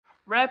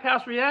Rap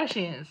House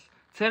reactions.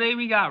 Today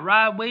we got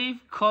Rod Wave,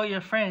 Call Your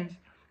Friends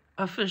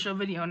official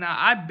video. Now,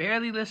 I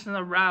barely listen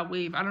to Rod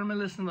Wave. I don't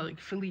really listen to like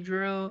Philly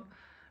drill,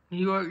 New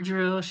York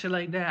drill, shit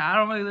like that. I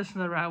don't really listen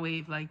to Rod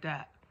Wave like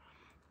that.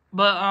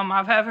 But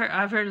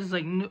I've heard his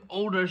like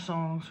older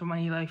songs from when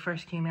he like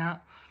first came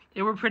out.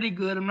 They were pretty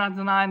good. I'm not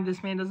denying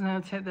this man doesn't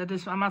have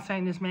talent. I'm not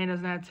saying this man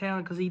doesn't have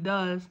talent, because he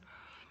does.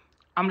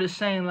 I'm just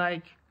saying,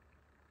 like,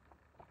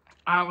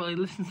 I don't really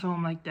listen to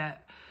him like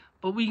that.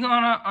 But we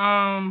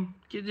gonna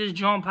get this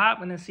joint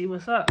popping and see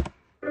what's up.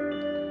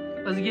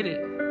 Let's get it.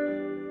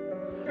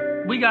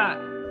 We got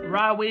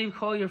Rod Wave,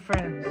 Call Your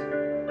Friends.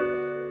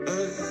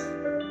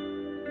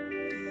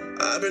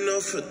 I've been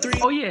up for 3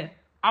 Oh yeah,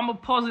 I'ma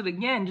pause it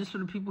again just for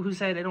the people who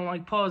say they don't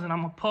like pausing.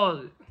 I'ma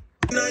pause it.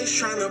 nights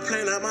trying to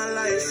plan out my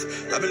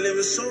life. I've been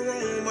living so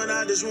wrong, but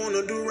I just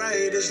wanna do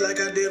right. It's like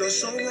I did her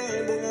so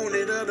wrong, but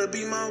wanted her to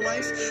be my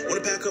wife.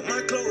 Wanna pack up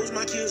my clothes,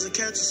 my kids and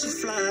catch us a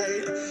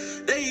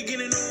flight. They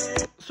getting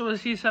old. So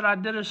as he said, I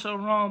did her so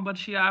wrong, but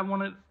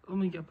let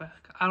me get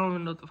back. I don't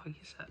even know what the fuck he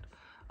said.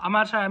 I'm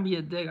not trying to be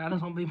a dick. I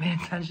just don't be paying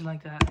attention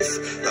like that.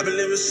 I've been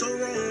living so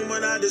wrong,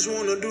 but I just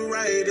wanna do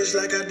right. It's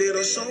like I did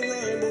her so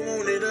wrong, but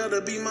wanted her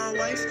to be my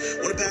wife.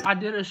 I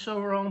did her so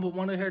wrong, but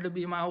wanted her to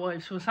be my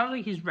wife. So it sounds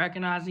like he's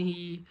recognizing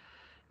he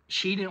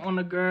cheated on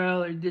the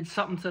girl or did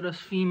something to this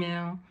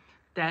female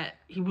that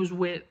he was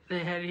with,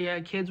 he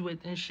had kids with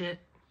and shit.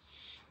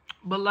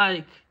 But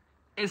like,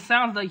 it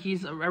sounds like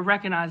he's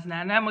recognizing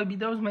that, and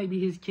those might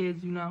be his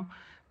kids, you know.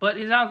 But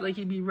it sounds like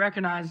he'd be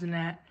recognizing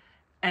that,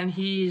 and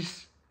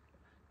he's,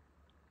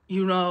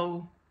 you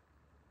know,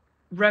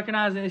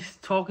 recognizing he's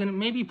talking,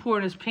 maybe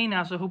pouring his pain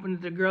out, so hoping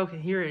that the girl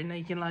can hear it and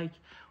they can like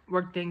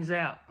work things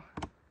out.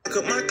 Pack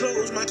up my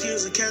clothes, my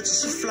kids and catch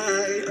us a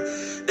flight.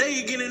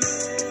 They getting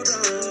older.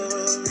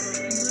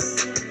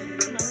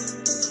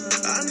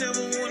 I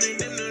never wanted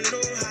them to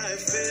know how it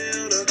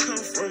felt to come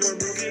from a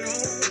broken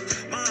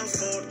home. My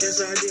fault,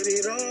 guess I did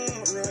it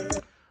all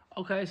wrong.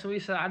 Okay, so he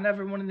said I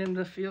never wanted them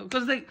to feel,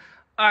 because they,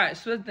 alright,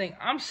 so the thing,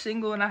 I'm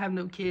single and I have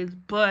no kids,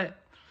 but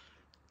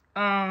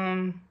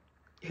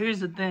here's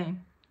the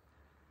thing.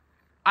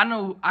 I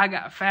know I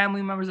got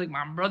family members, like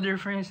my brother,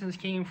 for instance,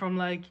 came from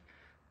like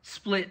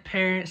split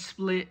parents,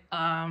 but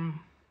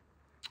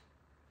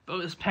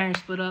his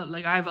parents split up.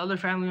 Like I have other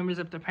family members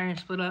if their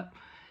parents split up,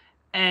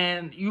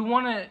 and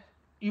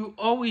you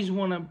always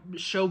wanna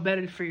show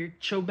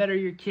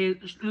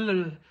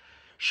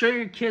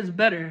your kids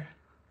better.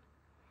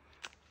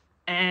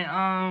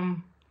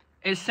 And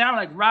it sounded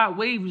like Rod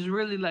Wave was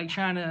really like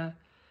trying to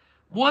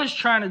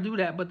do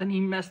that, but then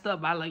he messed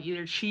up by like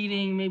either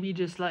cheating, maybe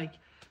just like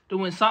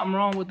doing something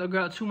wrong with the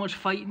girl, too much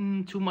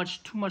fighting, too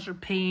much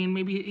of pain.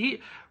 Maybe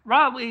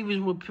Rod Wave is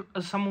with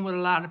someone with a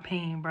lot of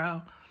pain,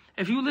 bro.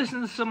 If you listen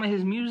to some of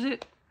his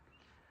music,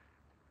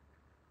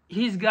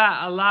 he's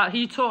got a lot.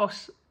 He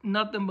talks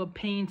nothing but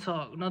pain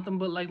talk, nothing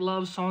but like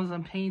love songs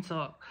and pain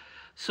talk.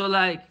 So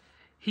like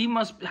he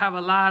must have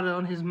a lot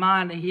on his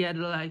mind that he had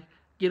to like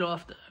get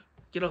off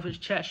his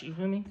chest. You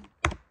feel me?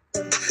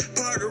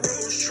 Part of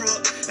Rose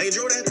truck, ain't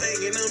drove that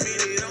thing in a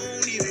minute. I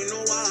don't even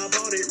know why I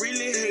bought it.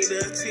 Really hate the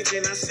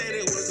attention. I said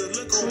it was a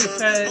look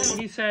on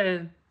He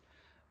said,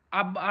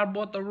 I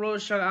bought the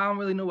Rose truck. I don't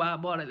really know why I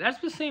bought it. That's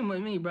the same with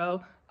me,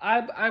 bro.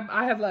 I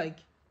have like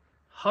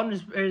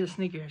hundreds of pairs of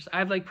sneakers. I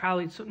have like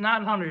probably,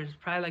 not hundreds,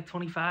 probably like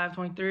 25,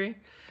 23.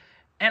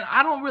 And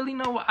I don't really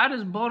know. I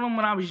just bought them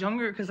when I was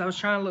younger because I was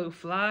trying to look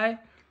fly.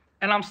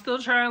 And I'm still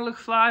trying to look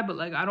fly, but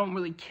like I don't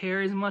really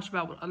care as much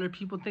about what other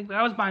people think. Like,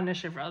 I was buying that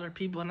shit for other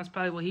people, and that's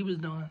probably what he was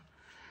doing.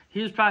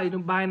 He was probably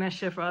buying that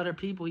shit for other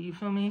people. You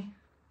feel me?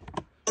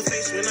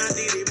 Face when I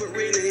did it, but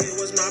really it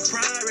was my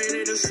pride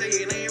ready to say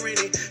it ain't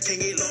ready. Can't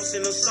get lost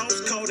in the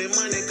sauce called in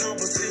money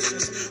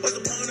competitions. What's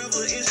the point of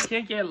an issue?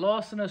 Can't get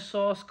lost in the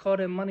sauce called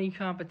in money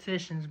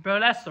competitions,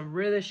 bro. That's the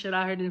realest shit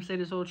I heard him say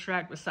this whole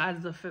track.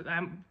 Besides the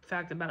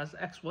fact about his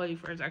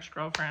ex-wife or his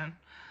ex-girlfriend,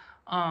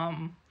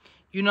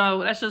 you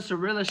know, that's just the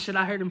realest shit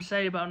I heard him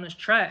say about this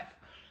track.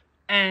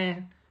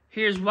 And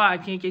here's why I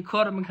can't get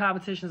caught up in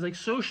competitions. Like,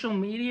 social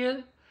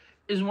media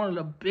is one of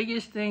the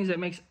biggest things that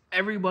makes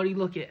everybody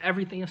look at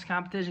everything as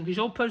competition. Because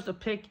you'll post a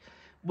pic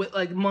with,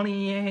 like,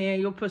 money in your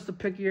hand. You'll post a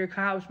pic of your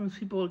accomplishments.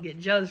 People will get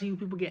jealous of you.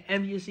 People get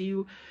envious of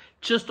you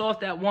just off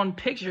that one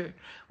picture.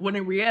 When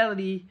in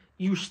reality,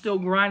 you still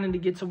grinding to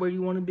get to where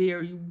you want to be,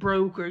 or you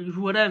broke, or you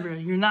whatever.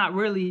 You're not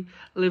really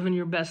living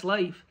your best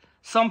life.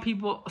 Some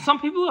people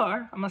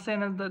are. I'm not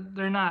saying that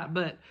they're not,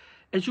 but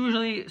it's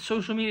usually,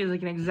 social media is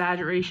like an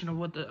exaggeration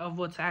of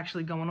what's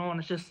actually going on.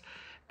 It's just,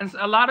 and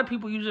a lot of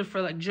people use it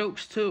for like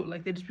jokes too.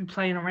 Like they just be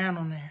playing around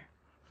on there.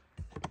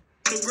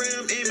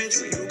 Instagram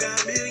imagery, you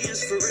got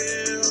millions for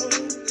real.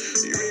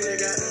 You really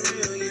got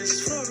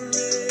millions for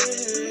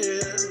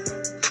real.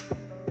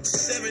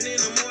 7 in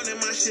the morning,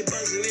 my shit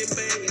buzzing and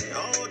banging.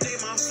 All day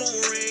my phone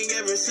ring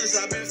ever since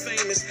I've been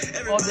famous.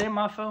 All day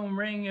my phone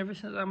ring ever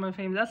since I've been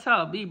famous. That's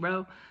how it be,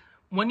 bro.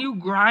 When you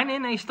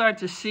grinding, they start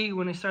to see,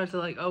 when they start to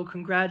like, oh,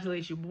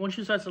 congratulate you. But once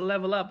you start to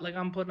level up, like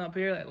I'm putting up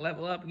here, like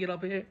level up, get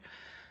up here.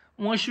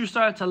 Once you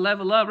start to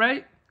level up,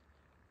 right?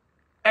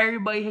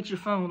 everybody hit your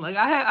phone. Like,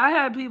 I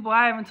had people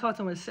I haven't talked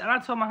to and I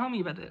told my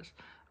homie about this.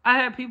 I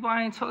had people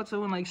I ain't talked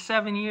to in like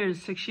 7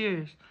 years, 6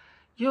 years.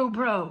 Yo,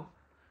 bro,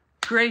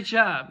 great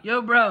job.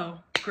 Yo, bro,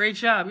 great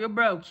job. Yo,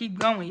 bro, keep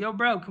going. Yo,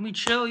 bro, can we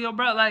chill? Yo,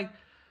 bro, like,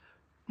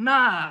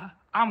 nah,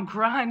 I'm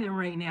grinding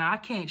right now. I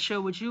can't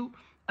chill with you.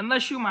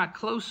 Unless you my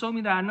close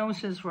homie that I know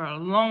since for a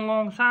long,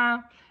 long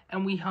time,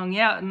 and we hung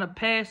out in the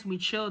past, we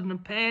chilled in the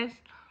past,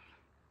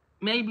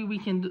 maybe we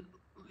can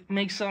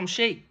make something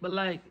shake. But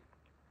like,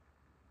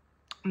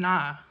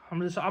 nah,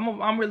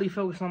 I'm really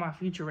focused on my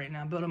future right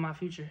now, building my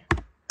future.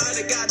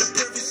 They got the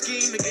perfect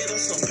scheme to get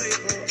us on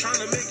paper. Trying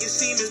to make it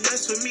seem as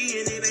best for me,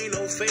 and it ain't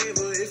no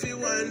favor. If it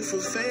wasn't for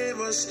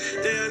favors,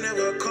 they'll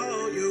never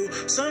call you.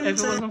 If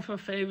it wasn't for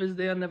favors,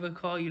 they'll never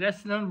call you.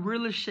 That's the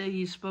realest shit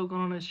he's spoken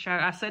on this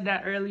track. I said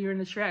that earlier in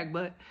the track,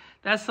 but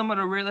that's some of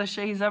the realest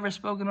shit he's ever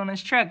spoken on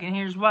this track, and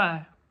here's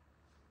why.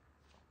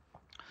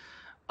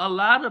 A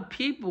lot of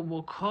people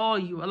will call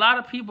you. A lot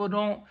of people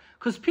don't,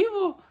 because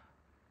people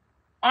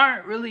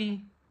don't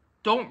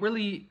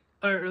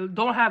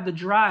have the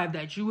drive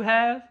that you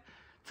have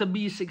to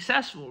be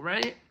successful,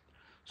 right?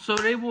 So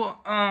they will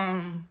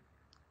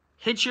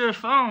hit your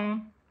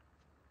phone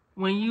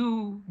when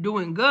you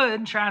doing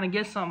good, trying to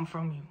get something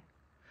from you.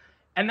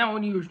 And then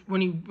when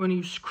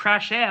you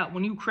crash out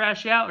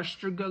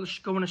or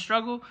go in a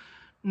struggle,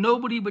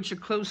 nobody but your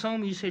close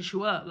homies hit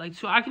you up. Like,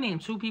 so I can name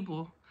 2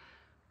 people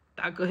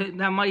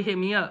that might hit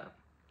me up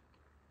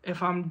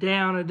if I'm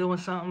down or doing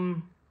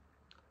something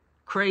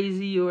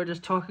crazy or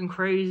just talking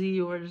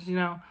crazy or just,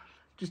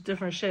 just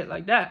different shit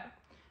like that.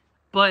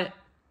 But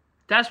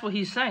that's what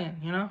he's saying,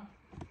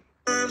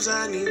 Sometimes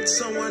I need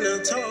someone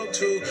to talk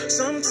to.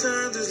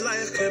 Sometimes this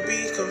life can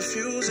be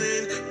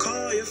confusing.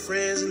 Call your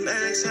friends and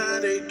ask how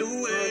they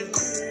doing.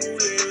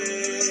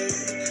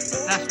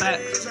 That's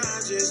facts. I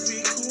just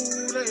be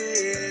coolin'.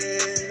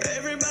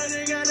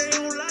 Everybody got their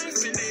own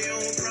life and their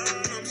own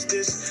problems.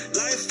 This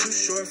life's too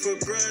short for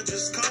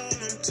grudges. Call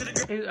them to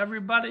the...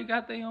 Everybody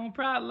got their own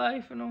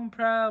life and own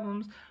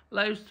problems.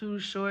 Life's too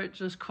short,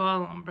 just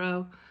call them,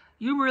 bro.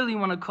 You really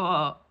want to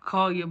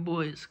call your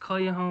boys, call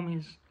your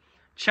homies.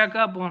 Check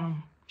up on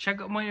them. Check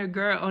up on your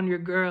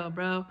girl,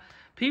 bro.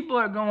 People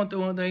are going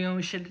through their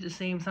own shit at the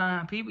same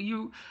time. People,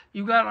 you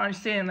gotta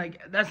understand,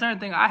 like, that's another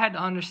thing I had to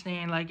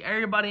understand. Like,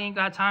 everybody ain't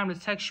got time to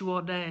text you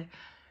all day.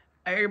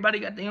 Everybody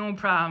got their own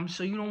problems,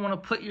 so you don't want to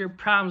put your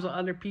problems on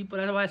other people.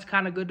 That's why it's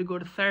kind of good to go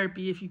to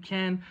therapy if you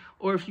can,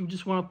 or if you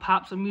just want to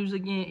pop some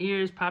music in your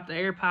ears, pop the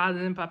AirPods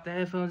in, pop the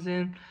headphones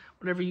in,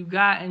 whatever you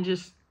got, and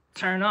just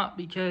turn up,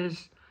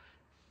 because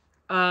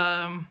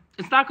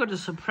it's not good to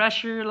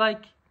suppress your,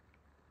 like,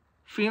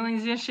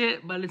 feelings and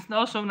shit, but it's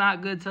also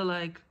not good to,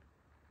 like,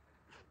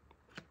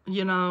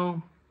 it's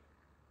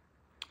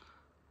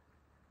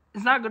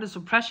not good to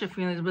suppress your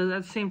feelings, but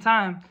at the same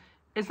time,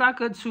 it's not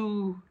good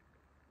to,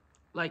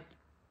 like,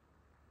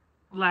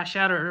 lash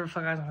out or whatever the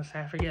fuck I was gonna say,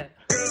 I forget.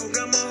 Girl,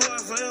 got my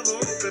heart forever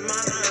open, my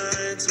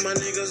lines. My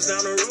niggas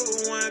down the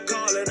road, one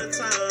call at a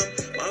time.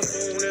 My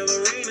phone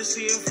never ring to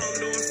see if I'm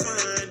doing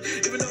fine.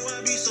 Even though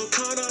I be so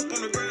caught up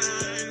on the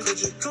grind,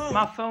 could you call?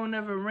 My phone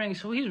never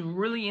rings, so he's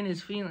really in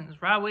his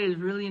feelings. Rod Wave is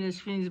really in his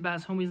feelings about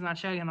his homies not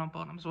checking up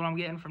on him. That's what I'm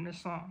getting from this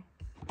song.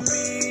 Me,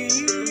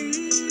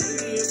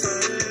 if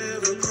I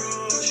ever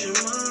cross your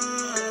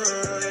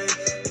mind,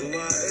 do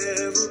I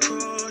ever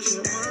cross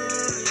your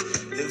mind?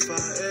 If I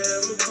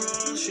ever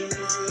cross your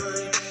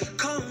mind,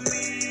 call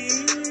me.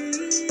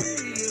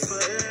 If I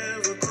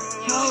ever cross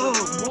your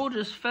mind. Yo, Bull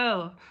just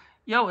fell.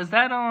 Yo, is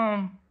that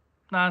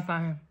Nah, it's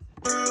not him.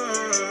 Do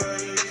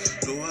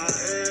I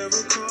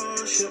ever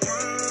cross your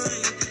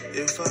mind?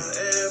 If I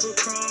ever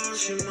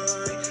cross your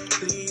mind,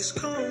 please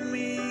call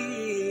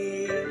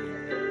me.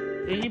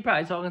 Yeah, he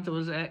probably talking to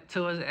his ex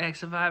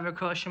if I ever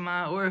cross your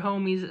mind, or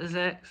homies, his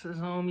ex, his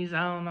homies,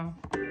 I don't know.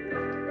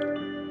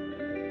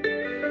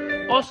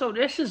 Also,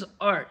 this is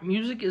art.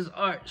 Music is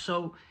art.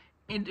 So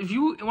if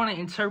you want to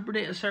interpret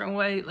it a certain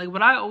way, like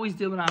what I always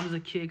did when I was a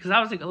kid, because I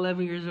was like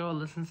 11 years old,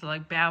 listening to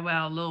like Bow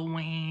Wow, Lil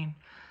Wayne,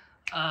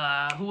 who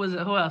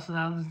else was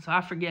I listening to?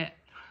 I forget.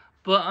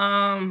 But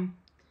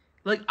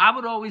like I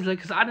would always like,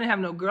 because I didn't have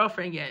no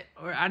girlfriend yet,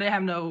 or I didn't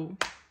have no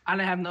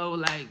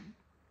like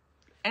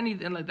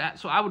anything like that.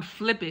 So I would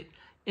flip it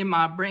in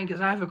my brain, because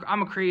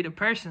I'm a creative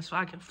person, so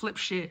I can flip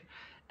shit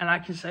and I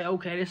can say,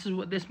 okay, this is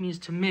what this means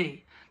to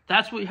me.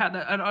 That's what you have.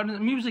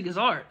 That music is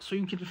art, so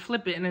you can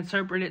flip it and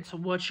interpret it to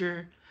what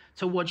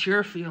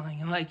you're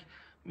feeling, and like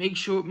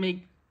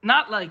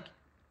not like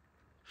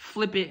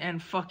flip it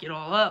and fuck it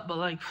all up, but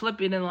like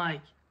flip it and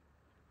like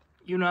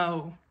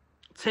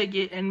take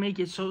it and make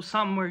it so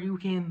something where it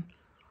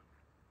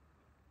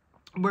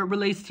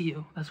relates to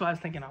you. That's what I was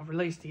thinking of,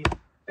 relates to you.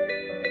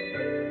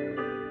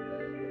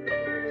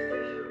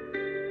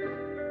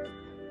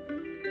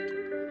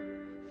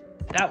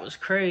 That was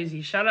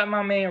crazy. Shout out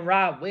my man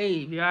Rod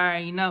Wave. You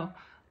already know.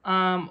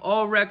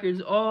 All records,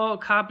 all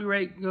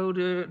copyright go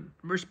to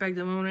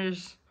respective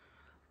owners.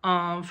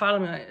 Follow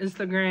me on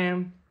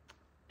Instagram.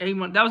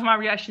 That was my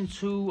reaction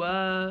to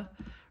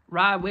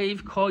Rod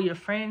Wave, Call Your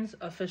Friends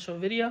official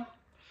video.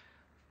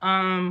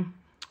 And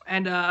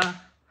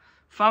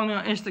follow me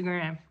on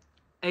Instagram,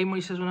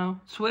 amoney610,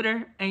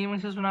 Twitter,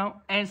 amoney610,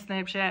 and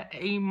Snapchat,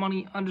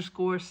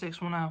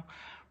 amoney_610.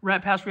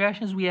 Rap House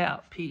Reactions, we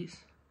out. Peace.